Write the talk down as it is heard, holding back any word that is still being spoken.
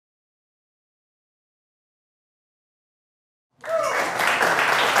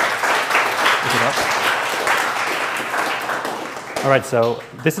All right, so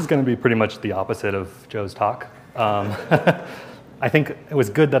this is going to be pretty much the opposite of Joe's talk. I think it was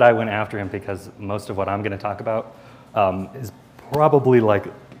good that I went after him because most of what I'm going to talk about is probably like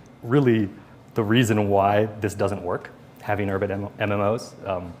really the reason why this doesn't work, having urbit MMOs.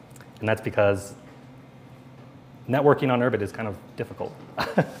 And that's because networking on urbit is kind of difficult.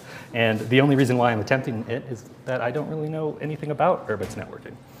 And the only reason why I'm attempting it is that I don't really know anything about urbit's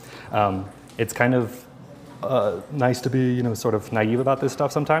networking. It's kind of nice to be, sort of naive about this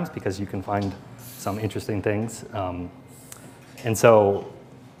stuff sometimes because you can find some interesting things. And so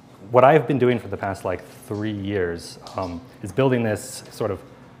what I've been doing for the past like 3 years is building this sort of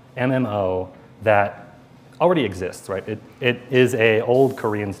MMO that already exists, right? It is a old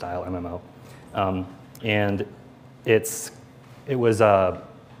Korean style MMO. And it was, I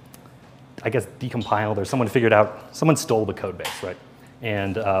guess, decompiled or someone figured out, someone stole the code base, right?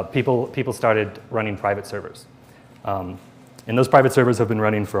 And people started running private servers. And those private servers have been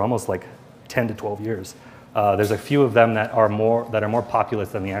running for almost like 10 to 12 years. There's a few of them that are more populous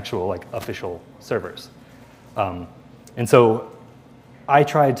than the actual like official servers. And so I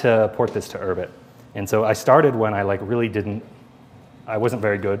tried to port this to urbit. And so I started when I I wasn't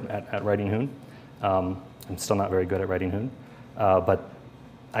very good at writing Hoon. I'm still not very good at writing Hoon. But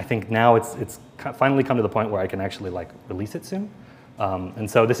I think now it's finally come to the point where I can actually like release it soon. And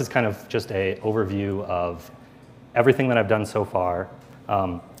so this is kind of just an overview of everything that I've done so far,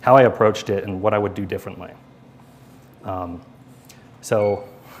 how I approached it, and what I would do differently. So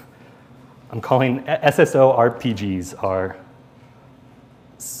I'm calling SSO RPGs are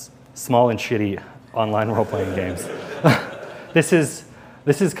small and shitty online role-playing games. This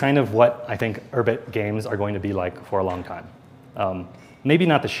is kind of what I think urbit games are going to be like for a long time. Maybe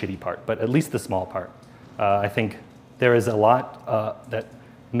not the shitty part, but at least the small part. I think there is a lot that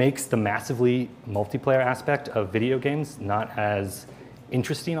makes the massively multiplayer aspect of video games not as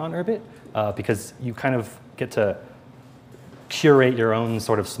interesting on urbit because you kind of get to curate your own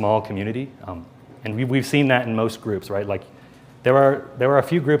sort of small community. And we've seen that in most groups, right? Like there are a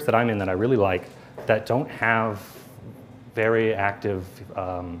few groups that I'm in that I really like that don't have very active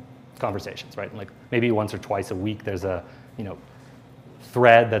conversations, right? Like maybe once or twice a week there's a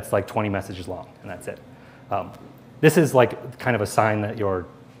thread that's like 20 messages long, and that's it. This is like kind of a sign that your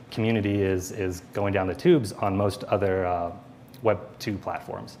community is going down the tubes on most other Web 2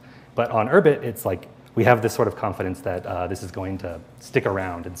 platforms. But on urbit, it's like we have this sort of confidence that this is going to stick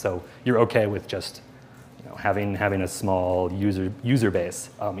around, and so you're okay with just having a small user base,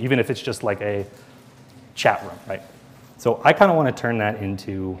 even if it's just like a chat room, right? So I kind of want to turn that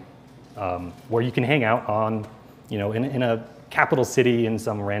into where you can hang out on, in a capital city in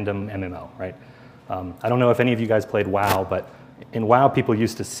some random MMO, right? I don't know if any of you guys played WoW, but in WoW, people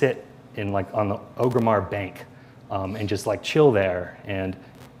used to sit on the Ogremar bank and just like chill there. And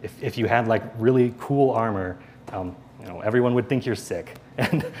if you had like really cool armor, everyone would think you're sick.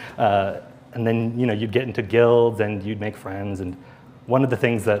 And then you'd get into guilds and you'd make friends. And one of the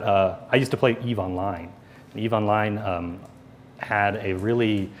things that I used to play EVE Online. And EVE Online had it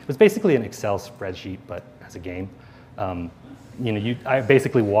was basically an Excel spreadsheet, but as a game. I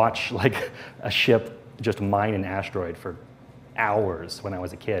basically watch like a ship just mine an asteroid for hours when I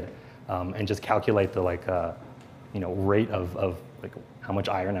was a kid, and just calculate the rate of like how much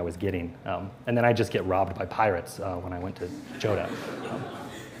iron I was getting, and then I just get robbed by pirates when I went to Joda,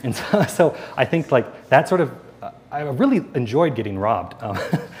 and so I think like that sort of I really enjoyed getting robbed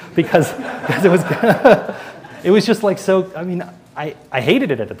because it was just like so. I mean, I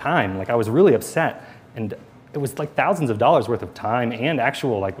hated it at the time. Like I was really upset and. It was like thousands of dollars worth of time and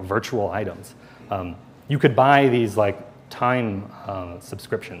actual like virtual items. You could buy these like time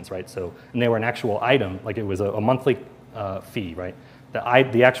subscriptions, right? And they were an actual item, like it was a monthly fee, right?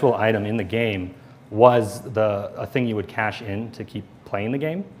 The actual item in the game was a thing you would cash in to keep playing the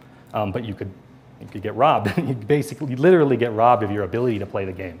game, but you could get robbed. You literally get robbed of your ability to play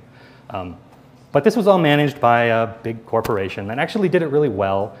the game. But this was all managed by a big corporation that actually did it really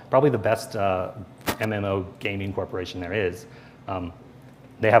well, probably the best MMO gaming corporation there is.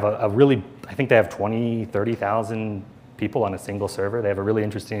 They have I think they have 20, 30,000 people on a single server. They have a really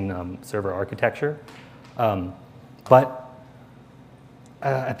interesting server architecture. But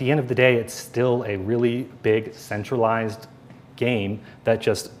at the end of the day, it's still a really big centralized game that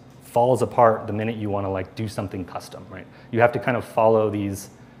just falls apart the minute you want to like do something custom, right? You have to kind of follow these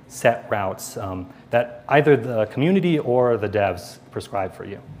set routes that either the community or the devs prescribe for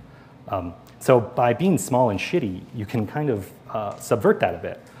you. So by being small and shitty, you can kind of subvert that a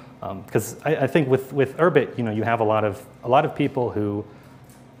bit. Because I think with urbit, you have a lot of people who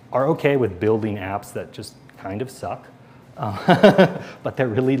are okay with building apps that just kind of suck, but they're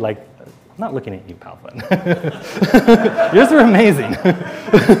really like, I'm not looking at you, Palfun. Yours are amazing.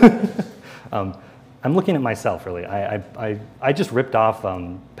 I'm looking at myself, really. I just ripped off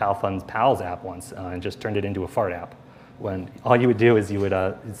Palfun's Pals app once and just turned it into a fart app. When all you would do is you would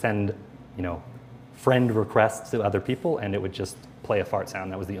send, friend requests to other people, and it would just play a fart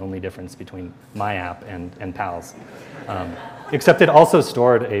sound. That was the only difference between my app and Pals. Except it also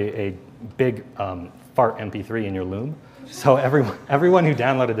stored a big fart MP3 in your loom. So everyone who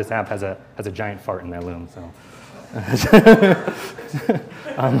downloaded this app has a giant fart in their loom. So.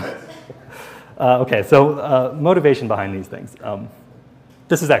 Okay, so motivation behind these things.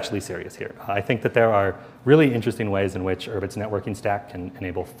 This is actually serious here. I think that there are really interesting ways in which Urbit's networking stack can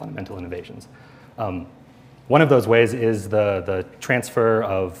enable fundamental innovations. One of those ways is the transfer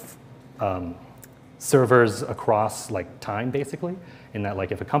of servers across time, basically, in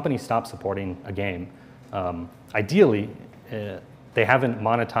that if a company stops supporting a game, ideally they haven't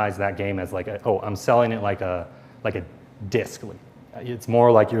monetized that game as I'm selling it like a disk. It's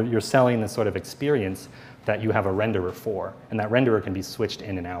more like you're selling this sort of experience that you have a renderer for, and that renderer can be switched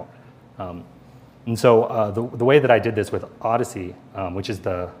in and out. And so the way that I did this with Odyssey, which is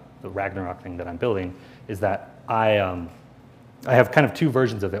the Ragnarok thing that I'm building, is that I have kind of two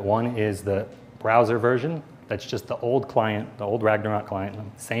versions of it. One is the browser version, that's just the old client, the old Ragnarok client,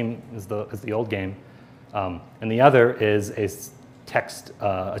 same as the old game. And the other is a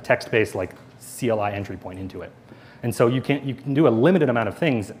text-based CLI entry point into it. And so you can do a limited amount of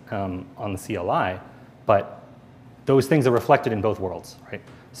things on the CLI, but those things are reflected in both worlds, right?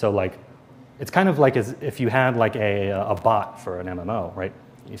 So it's kind of like as if you had a bot for an MMO, right?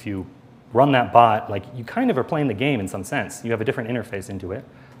 If you run that bot, you kind of are playing the game in some sense. You have a different interface into it.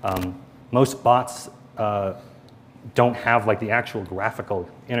 Most bots don't have the actual graphical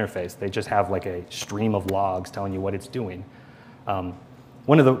interface. They just have a stream of logs telling you what it's doing.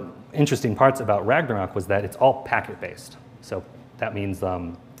 One of the interesting parts about Ragnarok was that it's all packet-based. So that means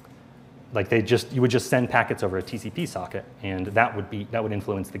you would just send packets over a TCP socket, and that would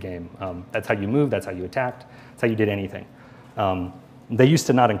influence the game. That's how you moved, that's how you attacked, that's how you did anything. They used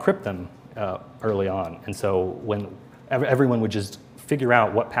to not encrypt them early on, and so when everyone would just figure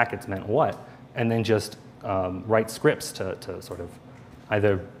out what packets meant what, and then just write scripts to sort of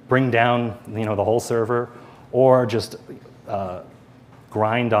either bring down the whole server, or just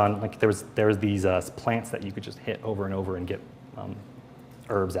grind on, there was these plants that you could just hit over and over and get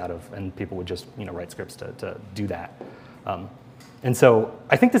herbs out of, and people would just write scripts to do that. And so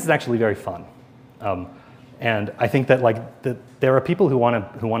I think this is actually very fun. And I think that there are people who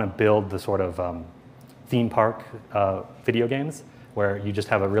want to build the sort of theme park video games where you just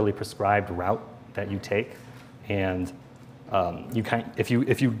have a really prescribed route that you take, and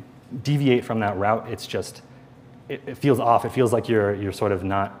if you deviate from that route, it feels off. It feels like you're sort of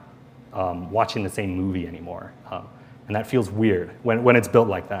not watching the same movie anymore, and that feels weird when it's built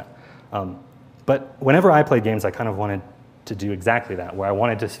like that. But whenever I played games, I kind of wanted to do exactly that, where I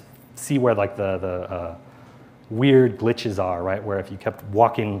wanted to see where the weird glitches are, right? Where if you kept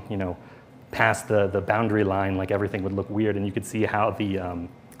walking, past the boundary line, everything would look weird, and you could see how the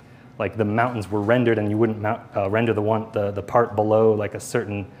mountains were rendered, and you wouldn't render the part below a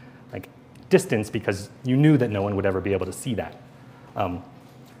certain distance because you knew that no one would ever be able to see that.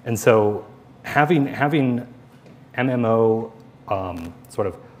 And so having MMO sort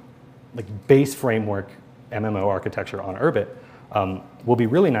of base framework MMO architecture on Urbit will be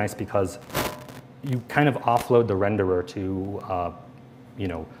really nice because you kind of offload the renderer to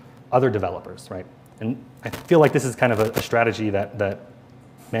other developers, right? And I feel like this is kind of a strategy that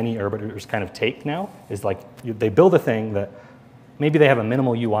many Urbiters kind of take now, is they build a thing that maybe they have a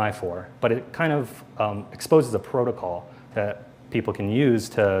minimal UI for, but it kind of exposes a protocol that people can use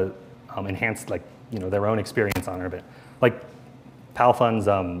to enhance their own experience on Urbit. Like Palfun's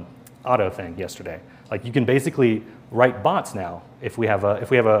auto thing yesterday. You can basically write bots now. If we have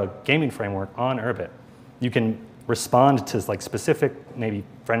a gaming framework on Urbit, you can respond to specific maybe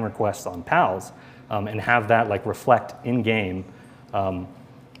friend requests on Pals and have that reflect in game. I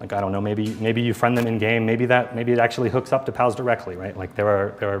don't know, maybe you friend them in game, maybe it actually hooks up to Pals directly, right? There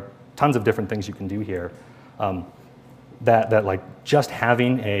are tons of different things you can do here. That just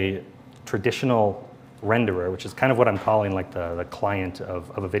having a traditional renderer, which is kind of what I'm calling the client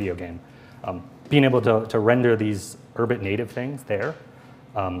of a video game, being able to render these Urbit native things there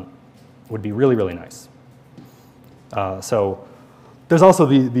would be really, really nice. So there's also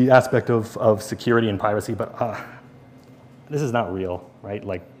the aspect of security and privacy, but this is not real, right?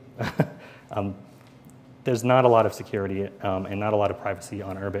 There's not a lot of security and not a lot of privacy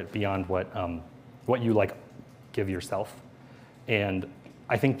on Urbit beyond what you give yourself. And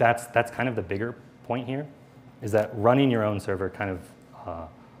I think that's kind of the bigger point here, is that running your own server kind of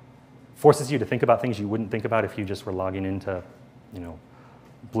forces you to think about things you wouldn't think about if you just were logging into,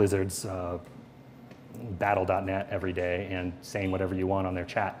 Blizzard's battle.net every day and saying whatever you want on their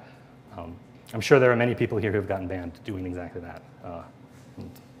chat. I'm sure there are many people here who have gotten banned doing exactly that.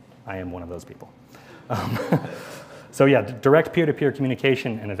 I am one of those people. So yeah, direct peer-to-peer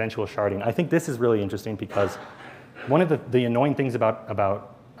communication and eventual sharding. I think this is really interesting because one of the annoying things about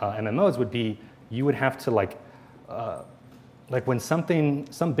MMOs would be you would have to like when some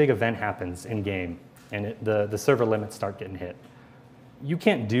big event happens in game and the server limits start getting hit, you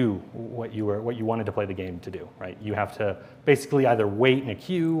can't do what you wanted to play the game to do, right? You have to basically either wait in a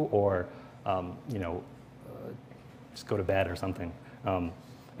queue or just go to bed or something.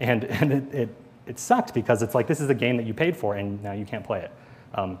 And it sucked because it's like this is a game that you paid for and now you can't play it.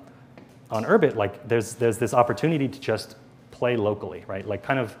 On Urbit, like there's this opportunity to just play locally, right? Like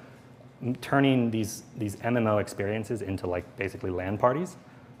kind of turning these MMO experiences into like basically LAN parties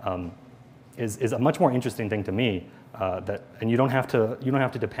is a much more interesting thing to me. And you don't have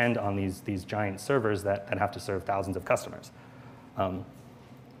to depend on these giant servers that have to serve thousands of customers.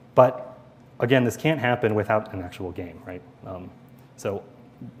 But again, this can't happen without an actual game, right? So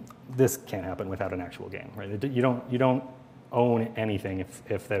this can't happen without an actual game, right? You don't own anything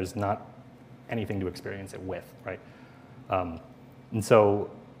if there's not anything to experience it with, right? And so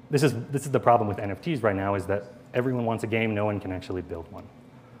this is the problem with NFTs right now, is that everyone wants a game, no one can actually build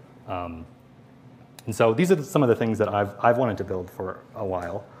one. And so these are some of the things that I've wanted to build for a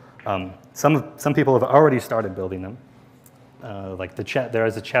while. Some people have already started building them. Like there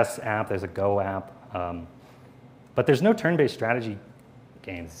is a chess app, there's a Go app, but there's no turn-based strategy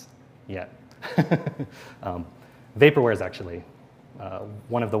games yet. Vaporware is actually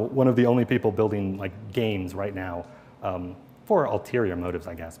one of the only people building like games right now for ulterior motives,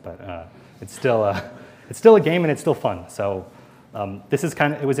 I guess. But it's still a game and it's still fun. So this is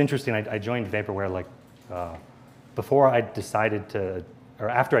it was interesting. I joined Vaporware like before I decided to, or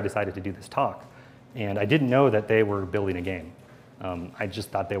after I decided to do this talk, and I didn't know that they were building a game. I just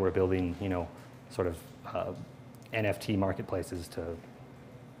thought they were building, sort of NFT marketplaces to,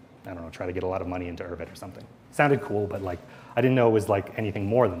 I don't know, try to get a lot of money into Urbit or something. Sounded cool, but like I didn't know it was like anything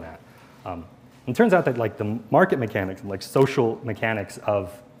more than that. It turns out that like the market mechanics, like social mechanics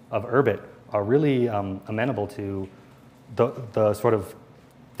of Urbit are really amenable to the sort of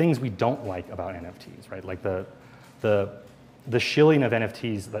things we don't like about NFTs, right? Like the shilling of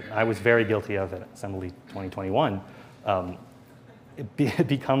NFTs that I was very guilty of at Assembly 2021. It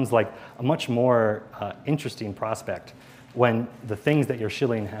becomes like a much more interesting prospect when the things that you're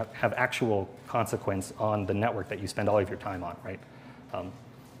shilling have actual consequence on the network that you spend all of your time on, right?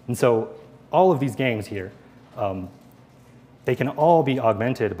 And so all of these games here, they can all be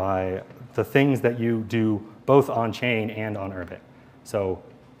augmented by the things that you do both on-chain and on Urbit. So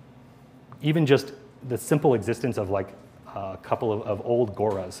even just the simple existence of like a couple of old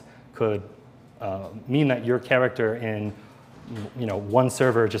Goras could mean that your character in one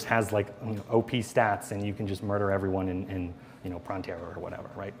server just has like OP stats and you can just murder everyone in Frontera or whatever,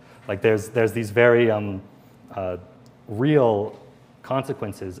 right? Like there's these very real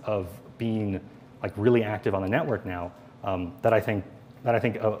consequences of being like really active on the network now that I think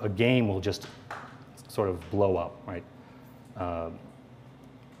a game will just sort of blow up, right?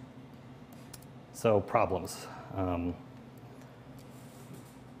 So problems.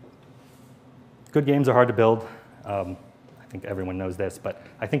 Good games are hard to build. I think everyone knows this, but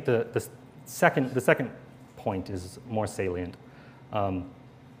I think the second point is more salient.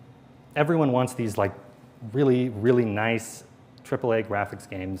 Everyone wants these like really, really nice AAA graphics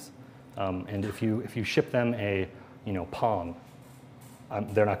games, and if you ship them a Pong,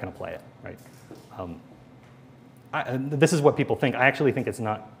 they're not going to play it, right? This is what people think. I actually think it's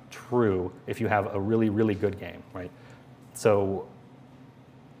not true if you have a really, really good game, right? So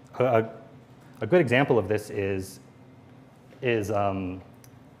a good example of this is the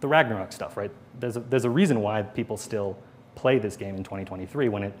Ragnarok stuff, right? There's a reason why people still play this game in 2023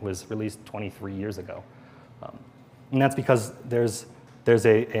 when it was released 23 years ago, and that's because there's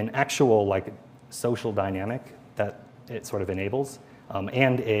an actual like social dynamic that it sort of enables,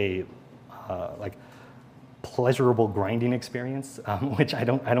 and a like pleasurable grinding experience, which I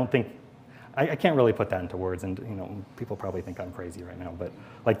don't think I can't really put that into words, and people probably think I'm crazy right now, but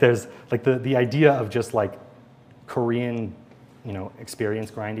like there's like the idea of just like Korean experience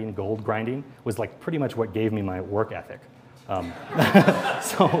grinding, gold grinding was like pretty much what gave me my work ethic.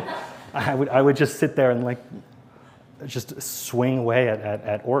 So I would just sit there and like just swing away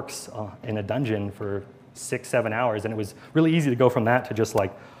at orcs in a dungeon for 6, 7 hours, and it was really easy to go from that to just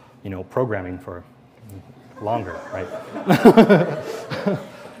like, programming for longer, right?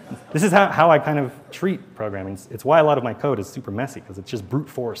 This is how I kind of treat programming. It's why a lot of my code is super messy, because it's just brute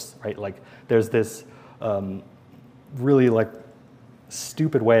force, right? Like there's this really like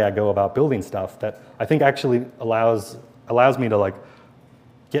stupid way I go about building stuff that I think actually allows me to like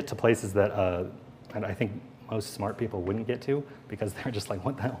get to places that I think most smart people wouldn't get to, because they're just like,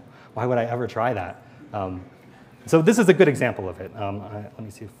 what the hell? Why would I ever try that? So this is a good example of it. Let me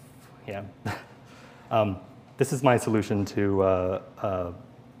see if, yeah. This is my solution to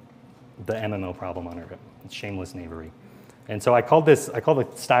the MMO problem on Urbit. It's shameless knavery. And so I call the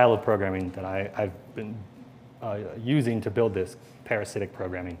style of programming that I've been using to build this parasitic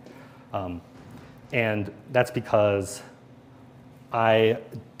programming. And that's because I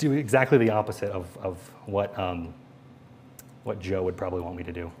do exactly the opposite of what Joe would probably want me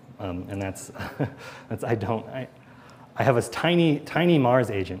to do. And that's I have a tiny Mars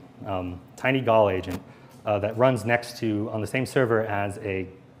agent, tiny Gaul agent that runs next to, on the same server as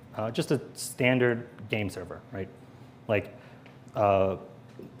just a standard game server, right? Like the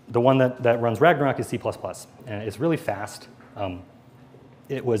one that runs Ragnarok is C++, and it's really fast.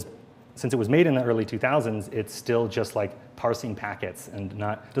 Since it was made in the early 2000s, it's still just like parsing packets and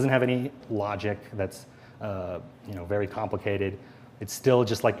doesn't have any logic that's very complicated. It's still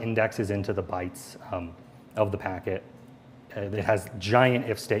just like indexes into the bytes of the packet. It has giant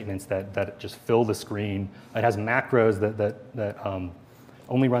if statements that just fill the screen. It has macros that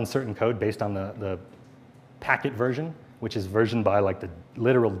only run certain code based on the packet version, which is versioned by like the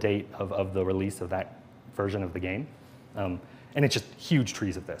literal date of the release of that version of the game. And it's just huge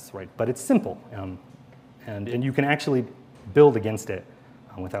trees of this, right? But it's simple, and you can actually build against it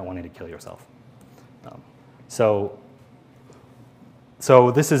without wanting to kill yourself. So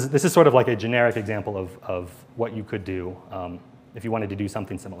this is sort of like a generic example of what you could do if you wanted to do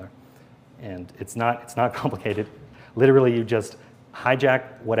something similar. And it's not complicated. Literally, you just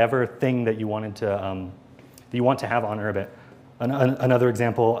hijack whatever thing that you want to have on Urbit. Another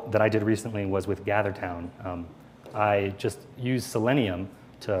example that I did recently was with GatherTown. I just used Selenium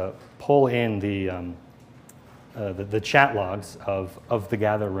to pull in the chat logs of the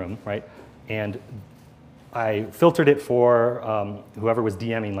gather room, right? And I filtered it for whoever was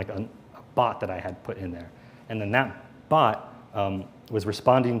DMing, like a bot that I had put in there. And then that bot was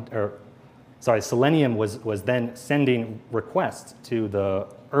responding, Selenium was then sending requests to the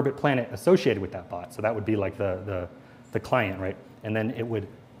Urbit planet associated with that bot. So that would be like the client, right? And then it would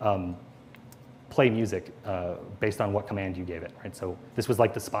play music based on what command you gave it, right? So this was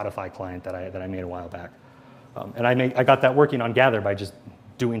like the Spotify client that I made a while back. And I got that working on Gather by just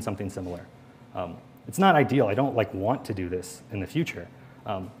doing something similar. It's not ideal. I don't like want to do this in the future.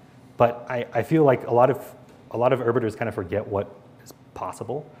 But I feel like a lot of Urbiters kind of forget what is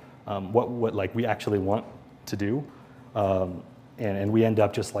possible, what like we actually want to do. And we end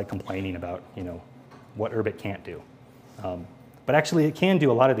up just like complaining about what Urbit can't do. But actually, it can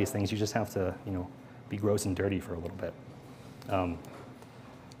do a lot of these things. You just have to, be gross and dirty for a little bit.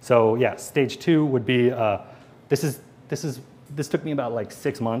 So yeah, stage 2 would be this took me about like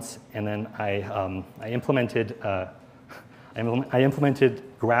 6 months, and then I implemented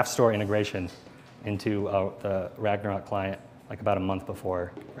graph store integration into the Ragnarok client like about a month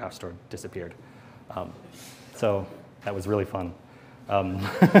before graph store disappeared. So that was really fun.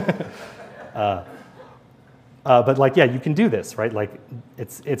 But like, yeah, you can do this, right? Like,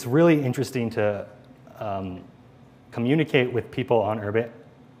 it's really interesting to communicate with people on Urbit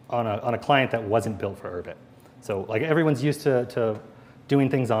on a client that wasn't built for Urbit. So like everyone's used to doing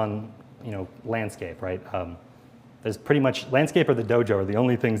things on landscape, right? There's pretty much landscape or the dojo are the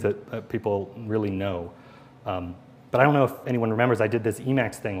only things that people really know. But I don't know if anyone remembers, I did this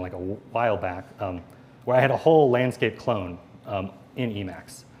Emacs thing like a while back where I had a whole landscape clone in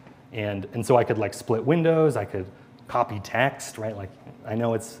Emacs. And so I could like split windows, I could copy text, right? Like, I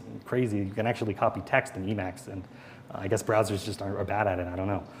know it's crazy, you can actually copy text in Emacs, and I guess browsers just are bad at it, I don't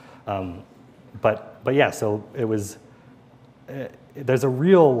know. But yeah, so it was, there's a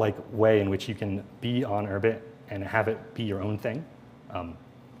real like way in which you can be on Urbit and have it be your own thing.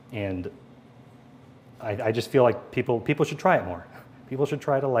 And I just feel like people should try it more. People should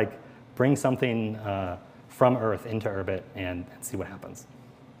try to like bring something from Earth into Urbit and see what happens.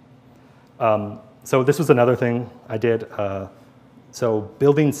 So this was another thing I did. So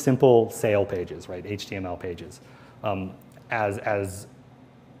building simple sale pages, right, HTML pages, as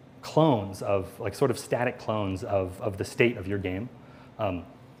clones of, like sort of static clones of the state of your game.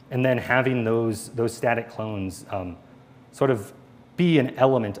 And then having those static clones sort of be an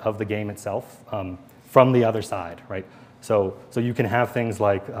element of the game itself from the other side, right? So you can have things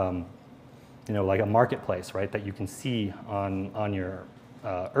like, like a marketplace, right, that you can see on your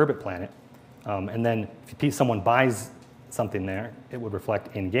Urbit planet. And then if someone buys something there, it would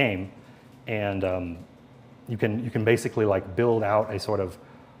reflect in game. And you can basically like build out a sort of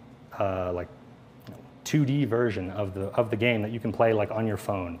 2D version of the game that you can play like on your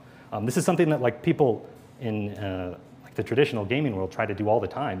phone. This is something that like people in like the traditional gaming world try to do all the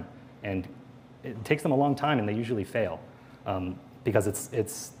time, and it takes them a long time, and they usually fail because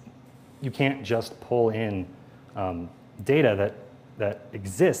you can't just pull in data that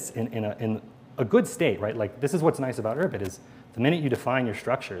exists in a good state, right? Like this is what's nice about Urbit is the minute you define your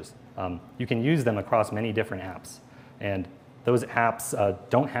structures, you can use them across many different apps, and those apps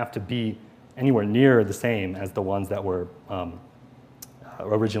don't have to be anywhere near the same as the ones that were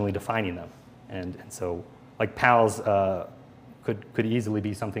originally defining them. And so like pals could easily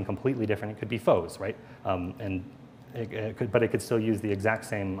be something completely different. It could be foes, right? But it could still use the exact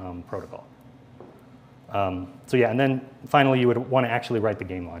same protocol. So yeah, and then finally you would want to actually write the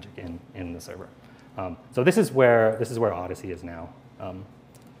game logic in the server. So this is where Odyssey is now.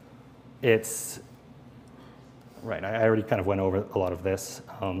 It's right. I already kind of went over a lot of this.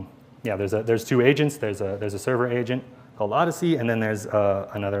 Yeah, there's two agents. There's a server agent called Odyssey, and then there's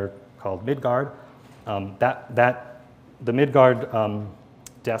another called Midgard. The Midgard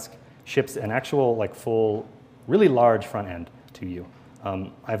desk ships an actual like full, really large front end to you.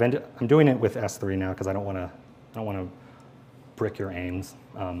 I'm doing it with S3 now because I don't want to brick your aims.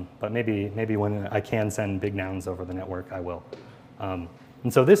 But maybe when I can send big nouns over the network, I will.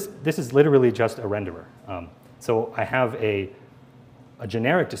 And so this is literally just a renderer. So I have a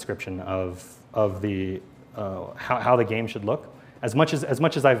generic description of the how the game should look, as much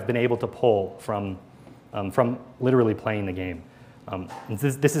as I've been able to pull from literally playing the game.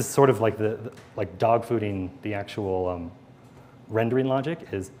 This is sort of like like dog fooding the actual rendering logic.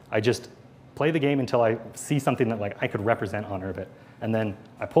 Is I just play the game until I see something that like I could represent on Urbit, and then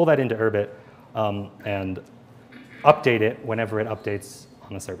I pull that into Urbit and update it whenever it updates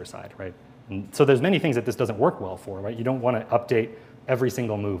on the server side, right? And so there's many things that this doesn't work well for, right? You don't want to update every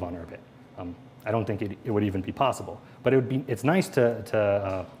single move on Urbit. I don't think it would even be possible. But it's nice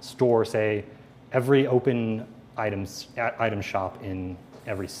to store, say, every open item shop in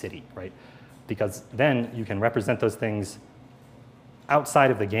every city, right? Because then you can represent those things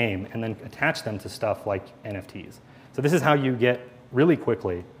outside of the game and then attach them to stuff like NFTs. So this is how you get really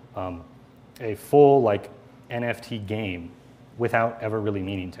quickly a full like NFT game without ever really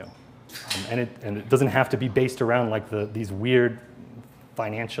meaning to. And it doesn't have to be based around like these weird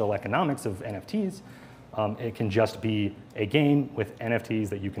financial economics of NFTs. It can just be a game with NFTs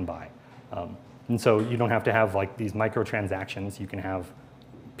that you can buy. And so you don't have to have like these microtransactions. You can have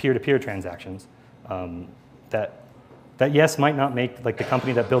peer-to-peer transactions that yes might not make like the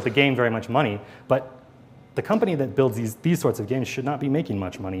company that built the game very much money, but the company that builds these sorts of games should not be making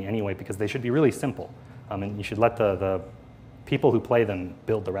much money anyway because they should be really simple. And you should let the people who play them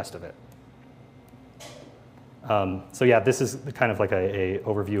build the rest of it. So yeah, this is kind of like a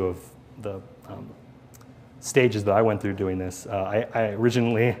overview of the stages that I went through doing this. I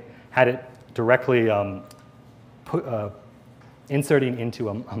originally had it directly inserting into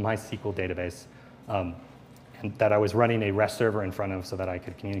a MySQL database and that I was running a REST server in front of so that I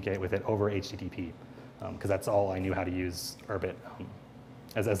could communicate with it over HTTP, because that's all I knew how to use Urbit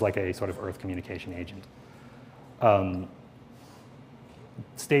as like a sort of Earth communication agent.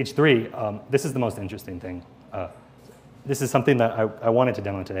 Stage 3, this is the most interesting thing. This is something that I wanted to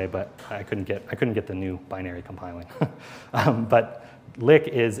demo today, but I couldn't get the new binary compiling. But lick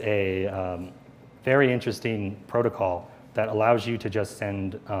is a very interesting protocol that allows you to just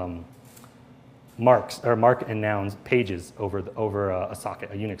send mark and nouns pages over a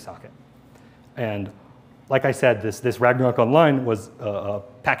socket, a Unix socket. And like I said, this Ragnarok Online was a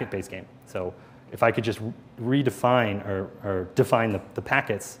packet-based game. So if I could just redefine or define the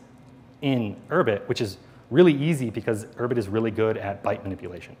packets in Urbit, which is really easy because Urbit is really good at byte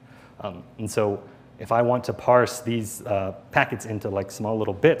manipulation. And so if I want to parse these packets into like small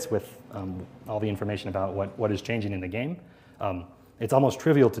little bits with all the information about what is changing in the game, it's almost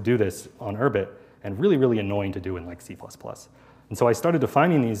trivial to do this on Urbit and really, really annoying to do in like C++. And so I started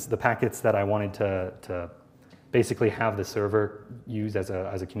defining the packets that I wanted to basically have the server use as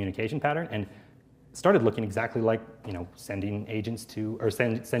a communication pattern, and started looking exactly like sending agents to, or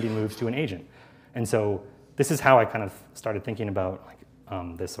sending moves to an agent. And so this is how I kind of started thinking about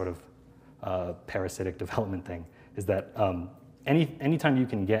like this sort of parasitic development thing, is that anytime you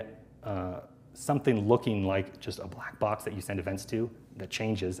can get something looking like just a black box that you send events to that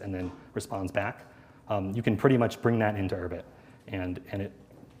changes and then responds back, you can pretty much bring that into urbit, and it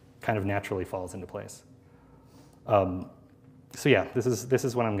kind of naturally falls into place. So yeah, this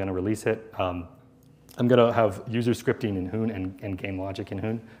is when I'm going to release it. I'm going to have user scripting in Hoon and game logic in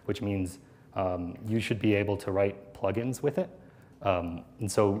Hoon, which means you should be able to write plugins with it.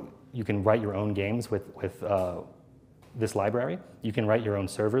 And so you can write your own games with this library. You can write your own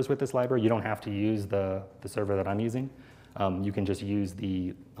servers with this library. You don't have to use the server that I'm using. You can just use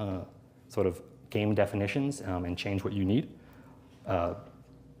the sort of game definitions and change what you need.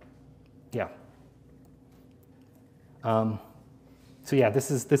 Yeah. So yeah,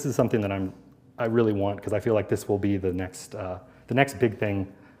 this is something that I really want, because I feel like this will be the next big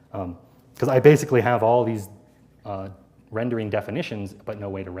thing. Because I basically have all these rendering definitions, but no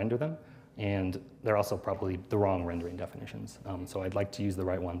way to render them, and they're also probably the wrong rendering definitions. So I'd like to use the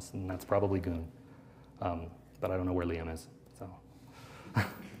right ones, and that's probably Goon. But I don't know where Liam is. So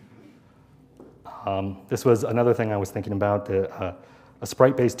this was another thing I was thinking about, a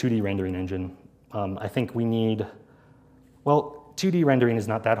sprite-based 2D rendering engine. I think we need, well, 2D rendering is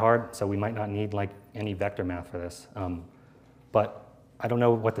not that hard, so we might not need like any vector math for this. But I don't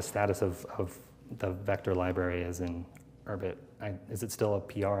know what the status of the vector library is in urbit. Is it still a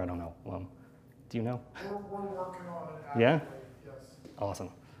PR? I don't know. Do you know? We're working on it. Yeah? Yes. Awesome.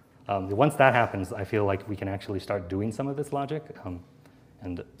 Once that happens, I feel like we can actually start doing some of this logic.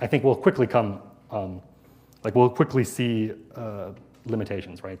 And I think we'll quickly we'll quickly see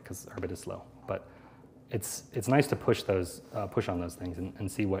limitations, right? Because urbit is slow. But it's nice to push on those things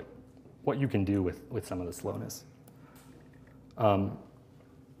and see what you can do with some of the slowness.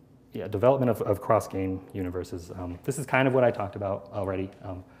 Yeah, development of cross-game universes. This is kind of what I talked about already.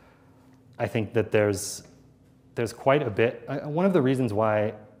 I think that there's quite a bit. One of the reasons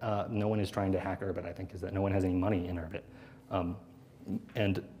why no one is trying to hack urbit, I think, is that no one has any money in urbit.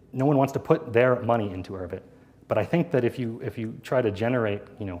 And no one wants to put their money into urbit. But I think that if you try to generate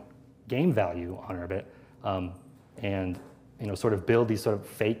game value on urbit and sort of build these sort of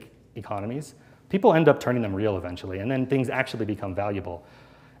fake economies, people end up turning them real eventually, and then things actually become valuable.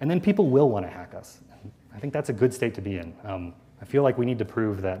 And then people will want to hack us. I think that's a good state to be in. I feel like we need to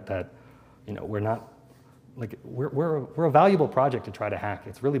prove that we're not, like, we're a valuable project to try to hack.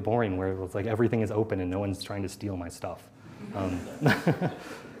 It's really boring where it's like everything is open and no one's trying to steal my stuff.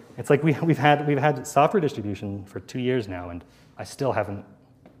 It's like we've had software distribution for 2 years now, and I still haven't,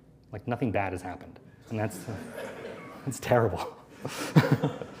 like, nothing bad has happened, and that's terrible.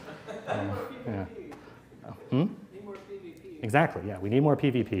 Yeah. Need more PvP. Exactly. Yeah, we need more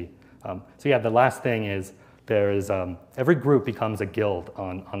PvP. So yeah, the last thing is there is every group becomes a guild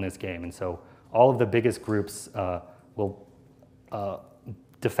on this game, and so all of the biggest groups will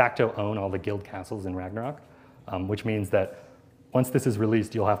de facto own all the guild castles in Ragnarok, which means that once this is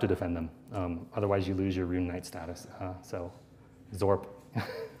released, you'll have to defend them. Otherwise, you lose your Rune Knight status. So, Zorp.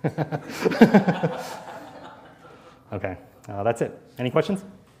 Okay, that's it. Any questions?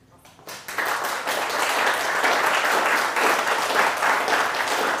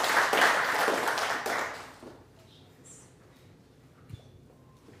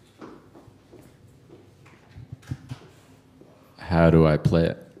 How do I play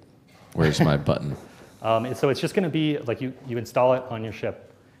it? Where's my button? So it's just going to be like you install it on your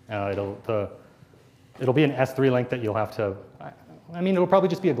ship. It'll be an S3 link that you'll have to. I mean, it'll probably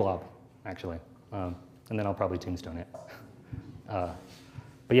just be a glob, actually, and then I'll probably tombstone it. But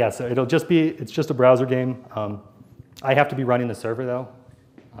yeah, so it's just a browser game. I have to be running the server though,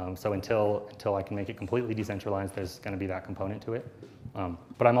 so until I can make it completely decentralized, there's going to be that component to it.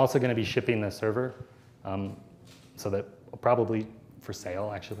 But I'm also going to be shipping the server, so that probably for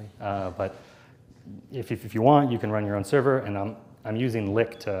sale actually. But if you want, you can run your own server, and I'm using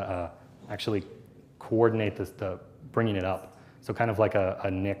Lick to actually coordinate the bringing it up. So kind of like a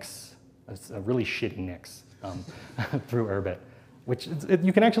Nix, a really shitty Nix through urbit, which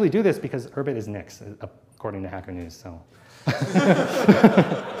you can actually do this because urbit is Nix according to Hacker News. So.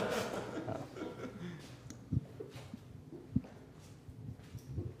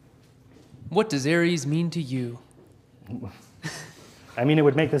 What does Ares mean to you? I mean, it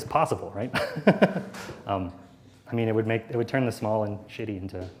would make this possible, right? I mean, it would turn the small and shitty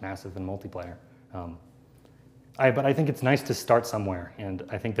into massive and multiplayer. But I think it's nice to start somewhere, and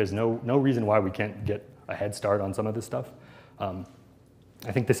I think there's no reason why we can't get a head start on some of this stuff. I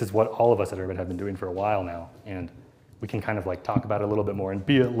think this is what all of us at Urbit have been doing for a while now, and we can kind of like talk about it a little bit more and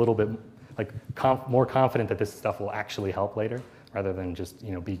be a little bit like more confident that this stuff will actually help later, rather than just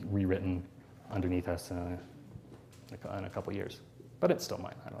be rewritten underneath us in a couple years. But it still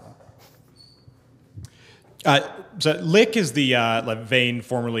might. I don't know. So lick is the vein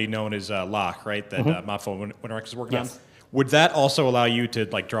formerly known as lock, right? That Motful Winterrex is working on. Would that also allow you to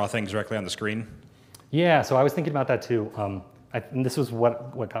like draw things directly on the screen? Yeah, so I was thinking about that too. And this was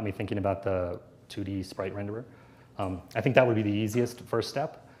what got me thinking about the 2D sprite renderer. I think that would be the easiest first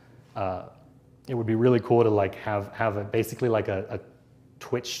step. It would be really cool to like have basically like a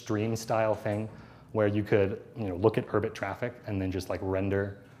Twitch stream style thing where you could look at Urbit traffic and then just like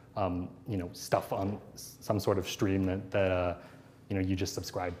render stuff on some sort of stream that you just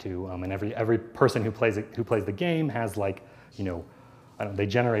subscribe to, and every person who plays the game has like they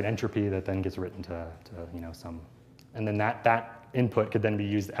generate entropy that then gets written to some, and then that input could then be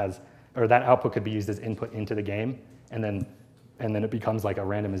used or that output could be used as input into the game, and then it becomes like a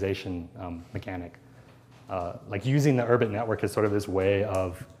randomization mechanic. Like using the Urbit network as sort of this way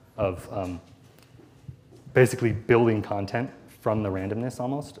of basically building content from the randomness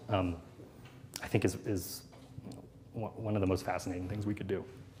almost, I think is one of the most fascinating things we could do.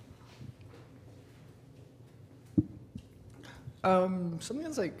 Something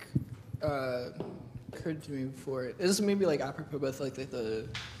that's like occurred to me before. This is maybe like apropos both like the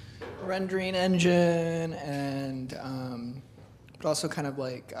rendering engine and but also kind of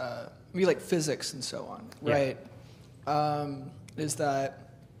like maybe like physics and so on, right? Is that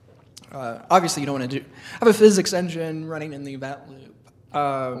obviously you don't want to have a physics engine running in the event loop.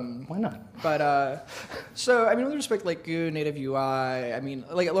 Why not? But so I mean, with respect to like Go native UI, I mean,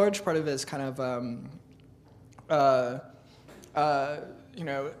 like a large part of it is kind of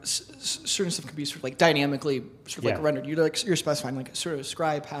certain stuff can be sort of like dynamically like rendered. You're specifying like a sort of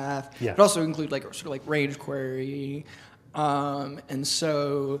scribe path, but also include like sort of like range query, and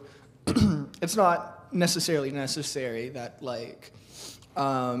so it's not necessarily necessary that like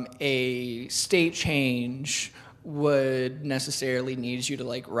a state change would necessarily need you to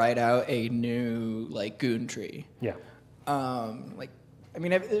like write out a new like goon tree. Yeah. Like, I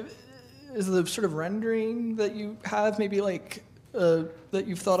mean, is the sort of rendering that you have maybe like that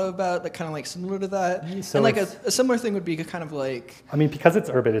you've thought about that kind of like similar to that? So and like a similar thing would be kind of like. I mean, because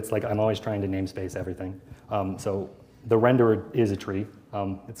it's Urbit, it's like I'm always trying to namespace everything. So the renderer is a tree.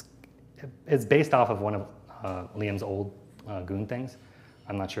 It's based off of one of Liam's old goon things.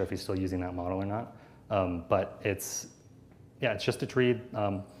 I'm not sure if he's still using that model or not. But it's just a tree.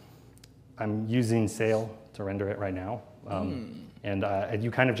 I'm using Sail to render it right now. And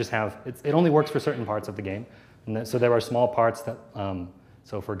you kind of just have, it only works for certain parts of the game. And so there are small parts that,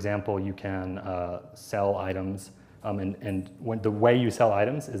 so for example, you can sell items. And the way you sell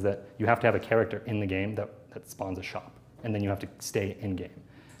items is that you have to have a character in the game that spawns a shop. And then you have to stay in game.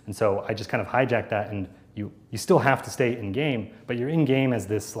 And so I just kind of hijacked that, and you still have to stay in game, but you're in game as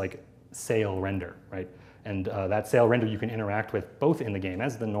this like Sail render, right? And that Sail render you can interact with both in the game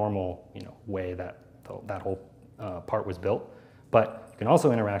as the normal way that that whole part was built, but you can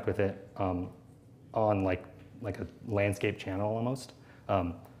also interact with it on like a landscape channel almost,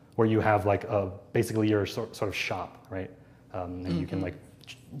 where you have like basically your sort of shop, right? And you can like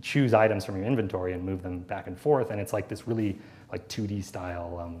choose items from your inventory and move them back and forth, and it's like this really like 2D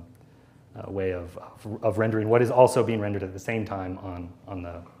style way of rendering what is also being rendered at the same time on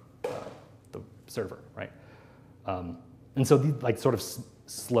the server, right? And so these like sort of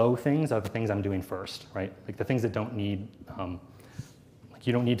slow things are the things I'm doing first, right? Like the things that don't need, like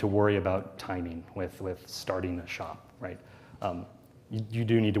you don't need to worry about timing with starting a shop, right? You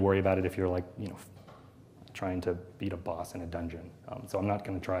do need to worry about it if you're like, trying to beat a boss in a dungeon. So I'm not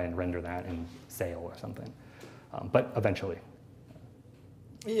going to try and render that in Sail or something, but eventually.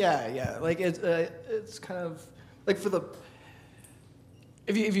 Yeah. Like it's kind of like for the.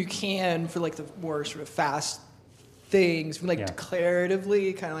 If you can, for like the more sort of fast things, like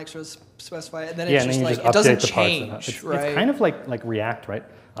declaratively kind of like sort of specify it, and then it's just like it doesn't change, right? It's kind of like React, right?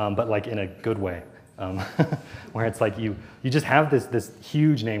 But like in a good way, where it's like you just have this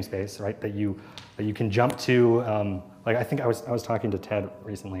huge namespace, right? That you can jump to. Like I think I was talking to Ted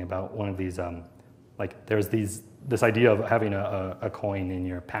recently about one of these. Like there's this idea of having a coin in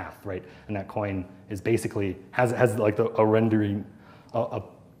your path, right? And that coin is basically has like a rendering. A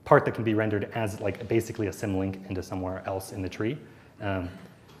part that can be rendered as like basically a symlink into somewhere else in the tree, and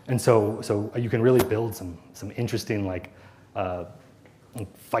so you can really build some interesting like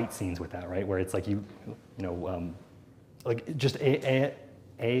fight scenes with that, right? Where it's like like just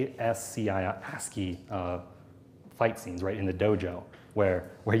ASCII fight scenes, right, in the dojo,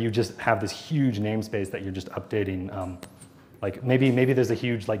 where you just have this huge namespace that you're just updating. Like maybe there's a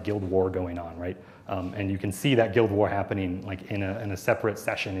huge like guild war going on, right? And you can see that guild war happening like in a separate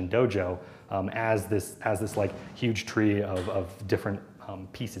session in dojo as this like huge tree of different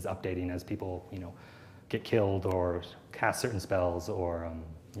pieces updating as people get killed or cast certain spells or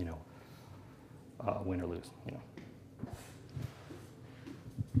win or lose.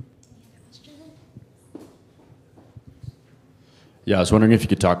 Yeah, I was wondering if you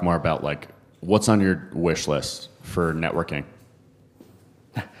could talk more about like what's on your wish list for networking.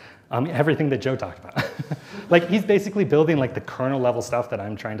 Everything that Joe talked about. Like he's basically building like the kernel level stuff that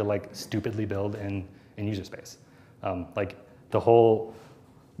I'm trying to like stupidly build in user space. Like the whole.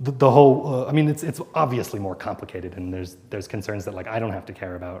 I mean, it's obviously more complicated, and there's concerns that like I don't have to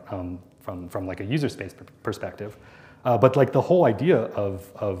care about from like a user space perspective. But like the whole idea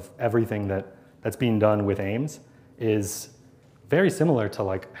of everything that's being done with aims is very similar to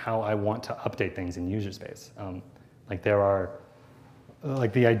like how I want to update things in user space. Like there are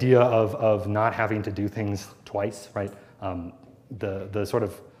like the idea of not having to do things twice, right? The sort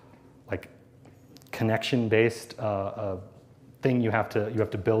of like connection-based thing you have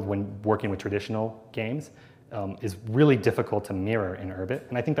to build when working with traditional games is really difficult to mirror in Urbit,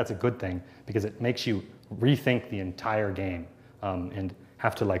 and I think that's a good thing because it makes you rethink the entire game and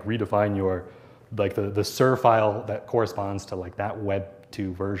have to like redefine your like the SIR file that corresponds to like that Web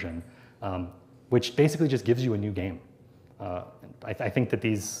 2 version, which basically just gives you a new game. I think that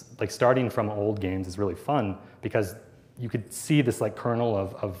these like starting from old games is really fun because you could see this like kernel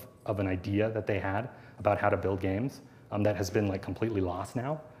of an idea that they had about how to build games. That has been like completely lost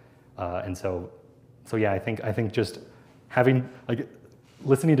now, and so yeah, I think just having like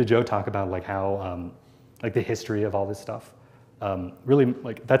listening to Joe talk about like how like the history of all this stuff, really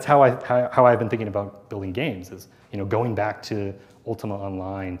like that's how I've been thinking about building games is going back to Ultima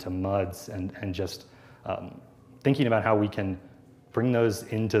Online to MUDs and just thinking about how we can bring those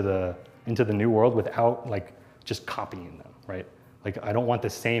into the new world without like just copying them, right? Like I don't want the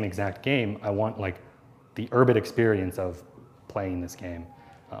same exact game. I want like the Urbit experience of playing this game.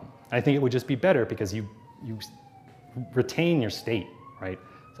 I think it would just be better because you retain your state, right?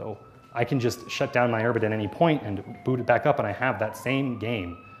 So I can just shut down my Urbit at any point and boot it back up and I have that same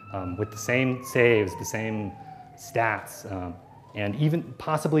game with the same saves, the same stats, and even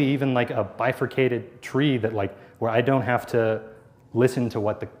possibly even like a bifurcated tree that like where I don't have to listen to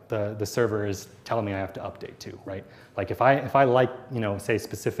what the server is telling me I have to update to, right? Like if I like, say a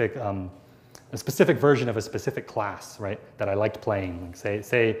specific version of a specific class, right, that I liked playing. Like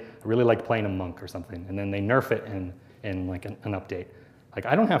say I really liked playing a monk or something, and then they nerf it in like an update. Like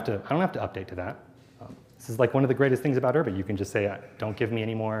I don't have to update to that. This is like one of the greatest things about Urbit. You can just say, don't give me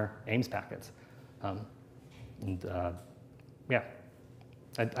any more aims packets. Yeah,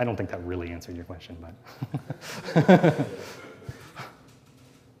 I don't think that really answered your question, but.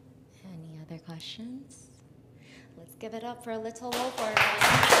 Any other questions? Let's give it up for littel-wolfur.